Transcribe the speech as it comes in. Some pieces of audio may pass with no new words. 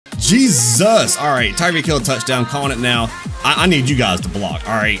Jesus. All right, TYREEK Hill touchdown, calling it now. I need you guys to block,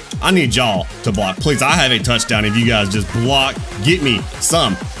 all right? I need y'all to block. Please, I have a touchdown if you guys just block. Get me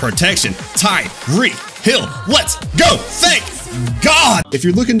some protection. TYREEK Hill, let's go. Thank God. If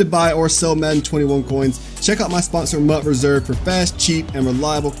you're looking to buy or sell Madden 21 coins, check out my sponsor MUT Reserve for fast, cheap, and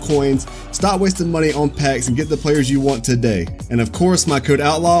reliable coins. Stop wasting money on packs and get the players you want today. And of course, my code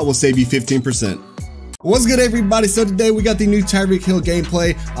OUTLAW will save you 15%. What's good, everybody? So today we got the new TYREEK Hill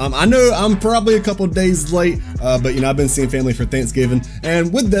gameplay. I know I'm probably a couple days late, but you know, I've been seeing family for Thanksgiving.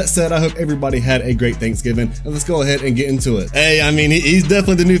 And with that said, I hope everybody had a great Thanksgiving. And let's go ahead and get into it. Hey, I mean, he's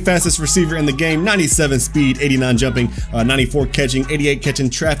definitely the new fastest receiver in the game. 97 speed, 89 jumping, 94 catching, 88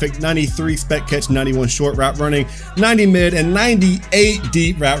 catching traffic, 93 spec catch, 91 short route running, 90 mid, and 98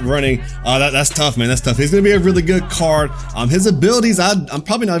 deep route running. That's tough, man. That's tough. He's gonna be a really good card. His abilities, I'm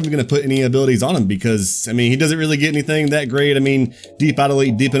probably not even gonna put any abilities on him because I mean, he doesn't really get anything that great. I mean, deep out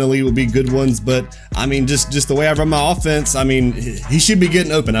elite, deep in elite would be good ones, but I mean, just the way I run my offense, I mean, he should be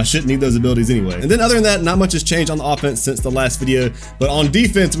getting open. I shouldn't need those abilities anyway. And then other than that, not much has changed on the offense since the last video, but on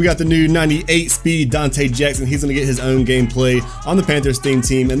defense, we got the new 98 speed Dante Jackson. He's gonna get his own gameplay on the Panthers theme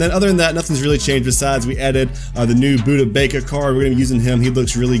team. And then other than that, nothing's really changed besides we added the new Buddha Baker card. We're gonna be using him. He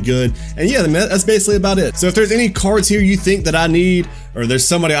looks really good. And yeah, that's basically about it. So if there's any cards here you think that I need, or there's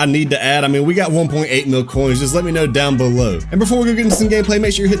somebody I need to add, I mean, we got 1.8 mil coins. Just let me know down below. And before we go get into some gameplay,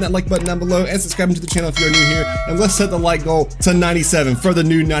 make sure you're hitting that like button down below and subscribing to the channel if you're new here. And let's set the like goal to 97 for the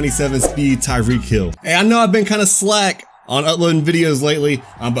new 97 speed TYREEK Hill. Hey, I know I've been kind of slack on uploading videos lately,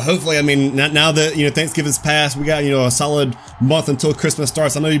 but hopefully, I mean, now that, you know, Thanksgiving's passed, we got, you know, a solid month until Christmas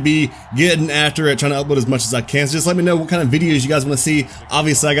starts. I'm gonna be getting after it, trying to upload as much as I can. So just let me know what kind of videos you guys want to see.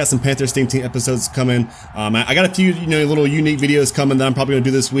 Obviously, I got some Panthers theme team episodes coming. I got a few, you know, little unique videos coming that I'm probably gonna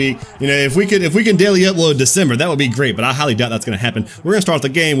do this week. You know, if we can daily upload December, that would be great, but I highly doubt that's gonna happen. We're gonna start the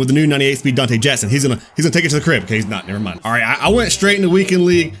game with the new 98 speed Dante Jackson. He's gonna take it to the crib. Okay, he's not. Never mind. All right, I went straight in the weekend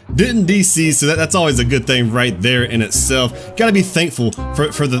league, didn't DC, so that's always a good thing right there in itself. Gotta be thankful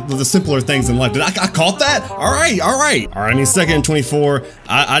for the simpler things in life. Did I caught that? All right. I need second and 24.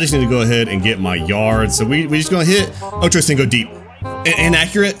 I just need to go ahead and get my yards. So we just gonna hit Ocho Cinco deep.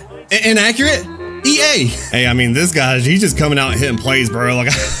 Inaccurate. EA. Hey, I mean, this guy, he's just coming out and hitting plays, bro.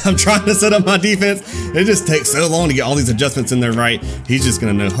 Like, I'm trying to set up my defense. It just takes so long to get all these adjustments in there right. He's just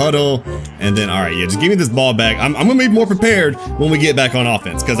gonna no huddle. And then, all right, yeah, just give me this ball back. I'm gonna be more prepared when we get back on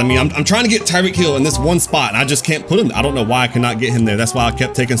offense. Because, I mean, I'm trying to get TYREEK Hill in this one spot, and I just can't put him. I don't know why I cannot get him there. That's why I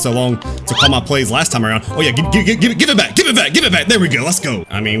kept taking so long to call my plays last time around. Oh, yeah, give it back. There we go. Let's go.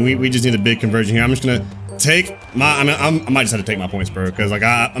 I mean, we just need a big conversion here. I'm just gonna take my, I might just have to take my points, bro, because, like,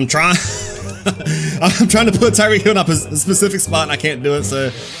 I'm trying. I'm trying to put TYREEK Hill in a specific spot and I can't do it, so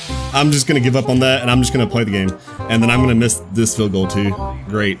I'm just gonna give up on that and I'm just gonna play the game. And then I'm gonna miss this field goal too.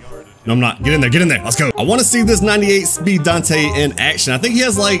 Great. No, I'm not. Get in there. Let's go. I want to see this 98 speed Dante in action. I think he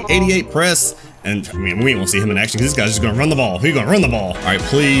has like 88 press. And I mean, we ain't gonna see him in action because this guy's just gonna run the ball. He's gonna run the ball. All right,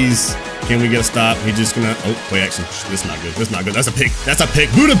 please. Can we get a stop? He's just gonna, oh, play action. This is not good. That's a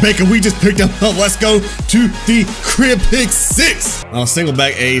pick. Buddha Baker, we just picked him up. Let's go to the crib, pick 6. Oh, single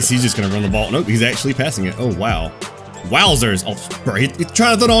back ace. He's just gonna run the ball. Nope, he's actually passing it. Oh, wow. Wowzers. Oh, bro, he's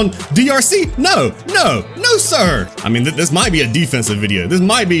trying to throw it on DRC. No, sir. I mean, this might be a defensive video.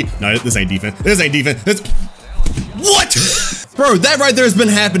 No, this ain't defense. What? Bro, that right there has been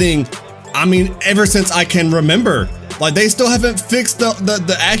happening, I mean, ever since I can remember. Like, they still haven't fixed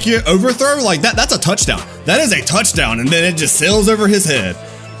the accurate overthrow. Like, that's a touchdown. That is a touchdown, and then it just sails over his head.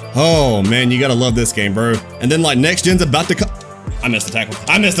 Oh, man, you gotta love this game, bro. And then, like, next gen's about to come. I missed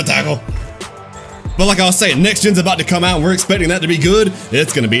the tackle. But like I was saying, next gen's about to come out, and we're expecting that to be good.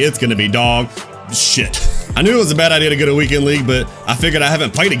 It's gonna be dog shit. I knew it was a bad idea to go to weekend league, but I figured I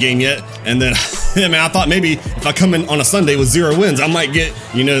haven't played a game yet, and then I mean, I thought maybe if I come in on a Sunday with 0 wins, I might get,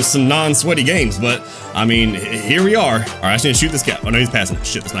 you know, some non-sweaty games, but I mean, here we are. All right, I should shoot this guy. Oh no, he's passing.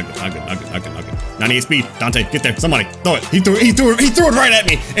 Shit, that's not good. Not good. 98 speed. Dante, get there. Somebody throw it. He threw it right at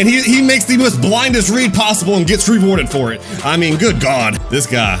me, and he makes the most blindest read possible and gets rewarded for it. I mean, good God, this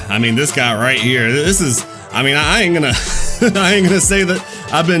guy right here. This is, I mean, I ain't gonna say that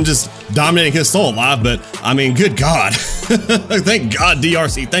I've been just dominating his soul live, but I mean, good God. Thank God,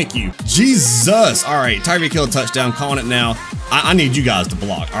 DRC, thank you. Jesus. All right, TYREEK Hill touchdown, calling it now. I need you guys to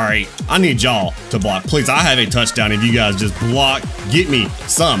block, all right? I need y'all to block. Please, I have a touchdown if you guys just block. Get me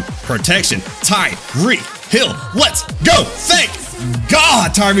some protection. TYREEK Hill, let's go. Thank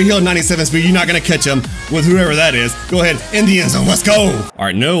God, TYREEK Hill, 97 speed. You're not gonna catch him with whoever that is. Go ahead, in the end zone, let's go. All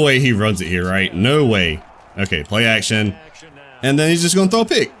right, no way he runs it here, right? No way. Okay, play action. and then he's just gonna throw a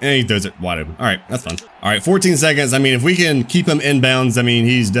pick, and he throws it wide open. All right, that's fun. All right, 14 seconds. I mean, if we can keep him inbounds, I mean,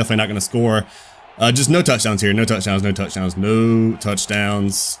 he's definitely not gonna score. Just no touchdowns here. No touchdowns, no touchdowns, no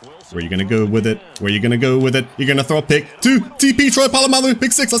touchdowns. Where are you gonna go with it? Where are you gonna go with it? You're gonna throw a pick to TP Troy Polamalu.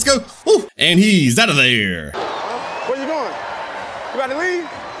 Pick 6, let's go. Woo. And he's out of there. Where you going? You about to leave?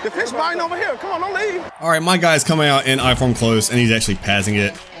 The fish biting over here. Come on, don't leave. All right, my guy's coming out in I-form close, and he's actually passing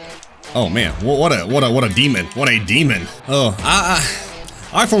it. Oh man, what a demon. What a demon. Oh,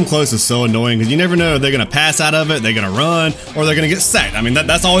 I-form close is so annoying because you never know if they're gonna pass out of it, they're gonna run, or they're gonna get sacked. I mean,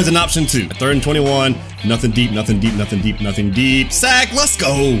 that's always an option too. 3rd and 21, nothing deep, nothing deep, nothing deep, nothing deep. Sack, let's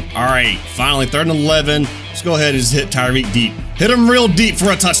go. All right, finally 3rd and 11. Just go ahead and just hit TYREEK deep. Hit him real deep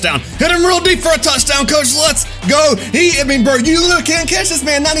for a touchdown. Hit him real deep for a touchdown, coach. Let's go. I mean, bro, you can't catch this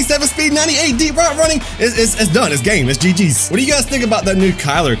man. 97 speed, 98 deep route running. It's done. It's game. It's GG's. What do you guys think about that new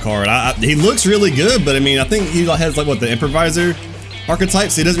Kyler card? He looks really good, but I mean, I think he has like what, the improviser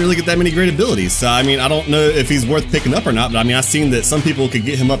archetypes. He doesn't really get that many great abilities. So I mean, I don't know if he's worth picking up or not, but I mean, I've seen that some people could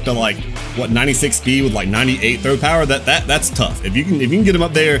get him up to like what, 96 speed with like 98 throw power. That's tough. If you can get him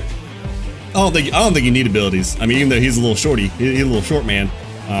up there, I don't think you need abilities. I mean, even though he's a little shorty, he's a little short man.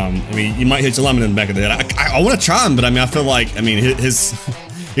 I mean, you might hit your lemon in the back of the head. I want to try him, but I mean, I feel like, I mean, he's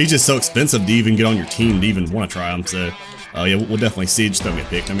just so expensive to even get on your team to even want to try him. So, yeah, we'll definitely see. Just throw me a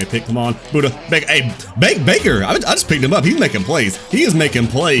pick. Throw me a pick. Come on, Buddha. Hey, Baker. I just picked him up. He's making plays. He is making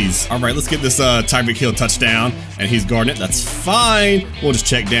plays. All right, let's get this TYREEK Hill touchdown, and he's guarding it. That's fine. We'll just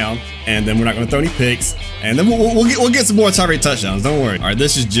check down, and then we're not going to throw any picks, and then we'll get some more TYREEK touchdowns. Don't worry. All right,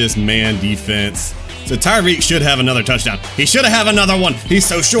 this is just man defense. So TYREEK should have another touchdown. He should have another one. He's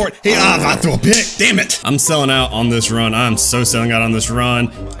so short. I threw a pick. Damn it. I'm selling out on this run. I'm so selling out on this run.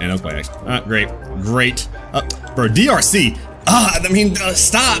 And that's play action. Great. Bro, DRC. I mean,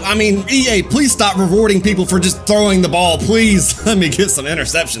 stop. I mean, EA, please stop rewarding people for just throwing the ball. Please let me get some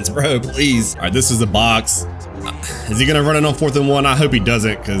interceptions, bro. Please. All right, this is the box. Is he gonna run it on 4th and 1? I hope he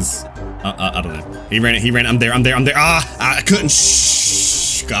doesn't, because I don't know. He ran it. I'm there. I couldn't.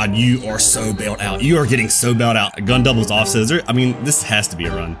 God, you are so bailed out. You are getting so bailed out. Gun doubles off scissor. I mean, this has to be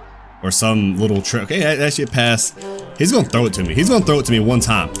a run or some little trick. Okay, actually a pass. He's gonna throw it to me. He's gonna throw it to me one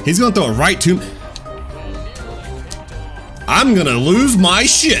time. He's gonna throw it right to me. I'm gonna lose my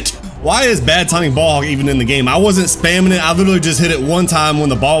shit. Why is bad timing ball hawk even in the game? I wasn't spamming it. I literally just hit it one time when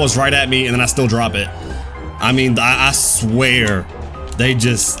the ball was right at me, and then I still drop it. I mean, I swear,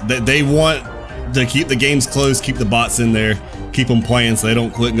 they want to keep the games close, keep the bots in there, keep them playing so they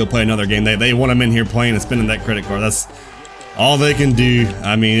don't quit and go play another game. They want them in here playing and spending that credit card. That's all they can do.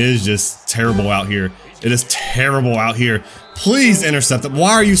 I mean, it is just terrible out here. It is terrible out here. Please intercept it.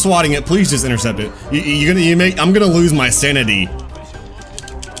 Why are you swatting it? Please just intercept it. I'm gonna lose my sanity.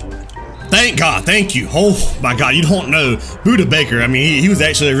 Thank God, thank you. Oh my God, you don't know. Buddha Baker, I mean, he was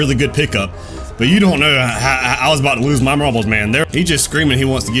actually a really good pickup. But you don't know how I was about to lose my marbles, man. He's just screaming he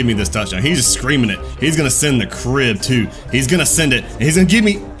wants to give me this touchdown. He's just screaming it. He's gonna send the crib too. He's gonna send it. And he's gonna give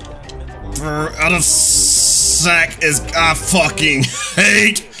me out of sack. I fucking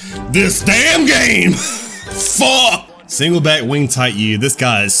hate this damn game. Fuck. Single back wing tight you. This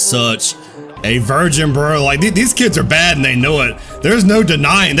guy is such a virgin, bro. Like these kids are bad and they know it. There's no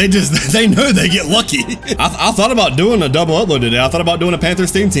denying. They know they get lucky. I thought about doing a double upload today. I thought about doing a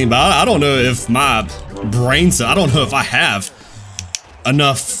Panthers team, but I don't know if my brain cell, I don't know if I have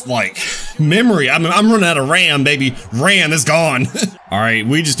enough like memory. I'm running out of RAM, baby. RAM is gone. All right,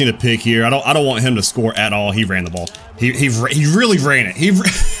 we just need a pick here. I don't want him to score at all. He ran the ball. He really ran it.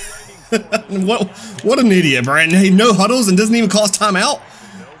 What an idiot, Brandon. He no huddles and doesn't even call his timeout.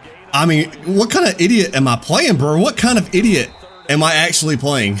 I mean, what kind of idiot am I playing, bro? What kind of idiot am I actually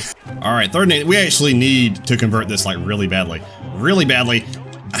playing? All right, 3rd and 8. We actually need to convert this like really badly. Really badly.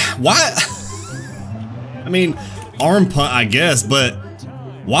 Why? I mean, arm punt, I guess, but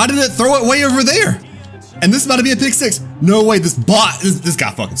why did it throw it way over there? And this is about to be a pick 6. No way, this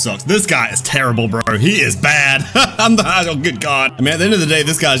guy fucking sucks. This guy is terrible, bro. He is bad. Oh, good God. I mean, at the end of the day,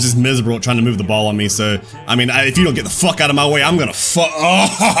 this guy's just miserable trying to move the ball on me. So, I mean, if you don't get the fuck out of my way, I'm gonna fuck.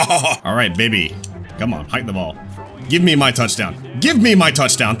 Oh. All right, baby. Come on, hike the ball. Give me my touchdown. Give me my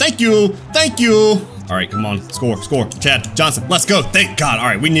touchdown. Thank you. Thank you. All right, come on. Score. Chad Johnson, let's go. Thank God. All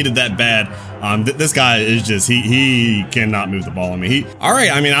right, we needed that bad. This guy is just, he cannot move the ball on me. All right,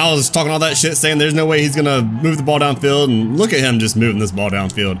 I mean, I was talking all that shit saying there's no way he's gonna move the ball downfield, and look at him just moving this ball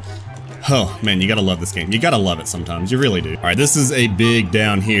downfield. Oh, man, you gotta love this game. You gotta love it sometimes. You really do. All right, this is a big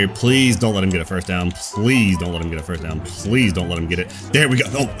down here. Please don't let him get a first down. Please don't let him get a first down. Please don't let him get it. There we go.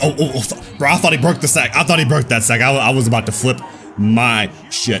 Oh, bro, I thought he broke the sack. I thought he broke that sack. I was about to flip my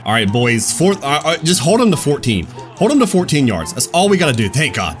shit. All right, boys, just hold him to 14. Hold him to 14 yards. That's all we gotta do.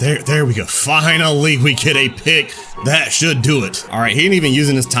 Thank God. There we go. Finally, we get a pick. That should do it. All right, he ain't even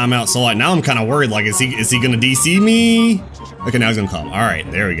using his timeout, so like now I'm kind of worried. Like, is he gonna DC me? Okay, now he's gonna come. All right,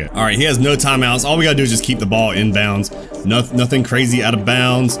 there we go. All right, he has no timeouts. All we gotta do is just keep the ball inbounds. Nothing crazy out of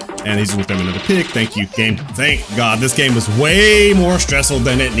bounds. And he's gonna throw another pick. Thank you, game. Thank God. This game was way more stressful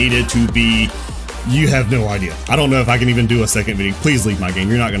than it needed to be. You have no idea. I don't know if I can even do a second video. Please leave my game.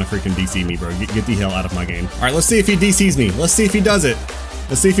 You're not gonna freaking DC me, bro. Get the hell out of my game. All right, let's see if he DCs me. Let's see if he does it.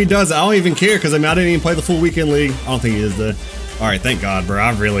 Let's see if he does it. I don't even care because I didn't even play the full weekend league. I don't think he is though. All right, thank God, bro.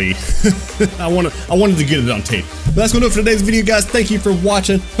 I really, I wanted to get it on tape. But that's gonna do it for today's video, guys. Thank you for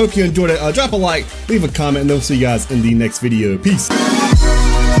watching. Hope you enjoyed it. Drop a like, leave a comment, and we'll see you guys in the next video. Peace.